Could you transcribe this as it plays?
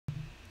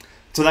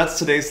So that's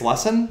today's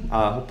lesson.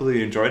 Hopefully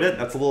you enjoyed it.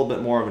 That's a little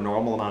bit more of a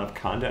normal amount of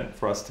content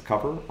for us to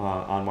cover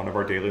on one of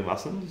our daily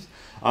lessons.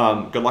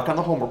 Good luck on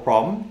the homework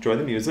problem. Enjoy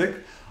the music.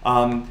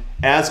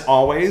 As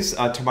always,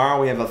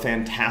 tomorrow we have a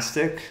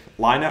fantastic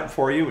lineup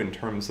for you in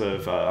terms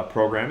of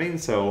programming.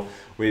 So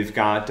we've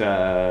got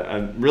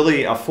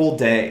really a full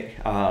day,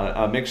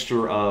 a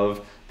mixture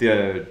of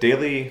the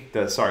daily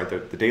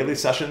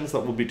sessions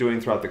that we'll be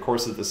doing throughout the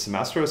course of the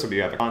semester. So we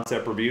have a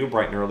concept review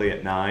bright and early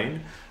at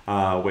 9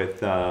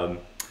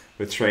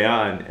 with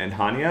Shreya and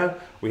Hanya.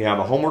 We have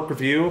a homework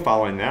review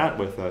following that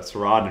with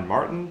Sarad and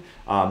Martin.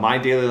 My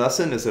daily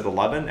lesson is at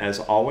 11, as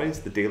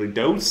always, the daily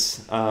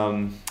dose.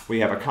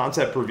 We have a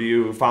concept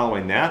review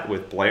following that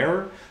with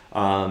Blair.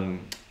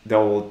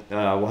 We'll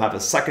have a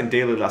second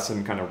daily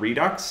lesson, kind of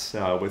redux,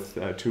 with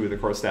two of the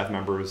core staff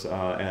members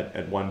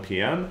at 1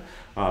 p.m.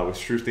 With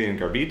Shruti and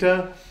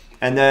Garbita.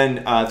 And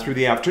then through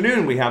the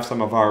afternoon, we have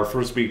some of our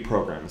first week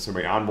programs. So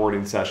we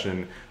onboarding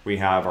session, we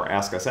have our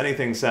Ask Us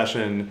Anything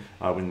session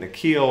with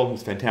Nikhil,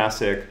 who's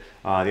fantastic.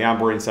 The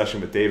onboarding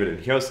session with David and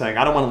Hyosang.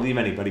 I don't want to leave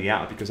anybody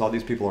out because all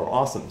these people are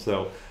awesome.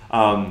 So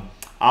we'll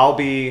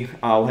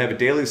have a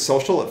daily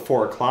social at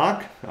 4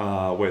 o'clock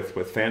with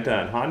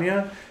Fanta and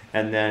Hanya.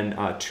 And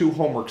then 2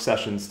 homework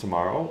sessions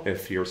tomorrow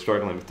if you're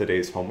struggling with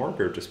today's homework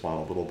or just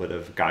want a little bit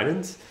of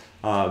guidance.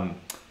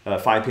 A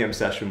 5 p.m.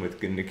 session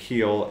with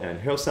Nikhil and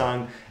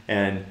Hyosang,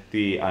 and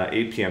the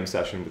 8 p.m.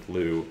 session with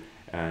Lou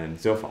and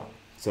Zofan.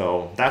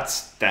 So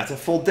that's a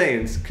full day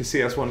in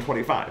CSS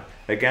 125.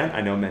 Again,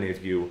 I know many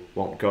of you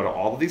won't go to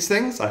all of these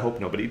things. I hope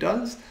nobody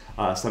does.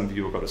 Some of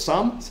you will go to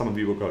some of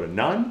you will go to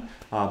none,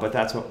 but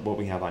that's what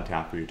we have on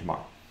tap for you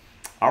tomorrow.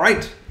 All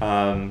right,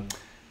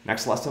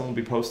 next lesson will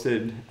be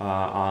posted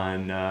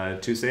on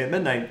Tuesday at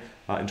midnight.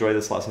 Enjoy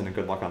this lesson and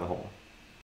good luck on the homework.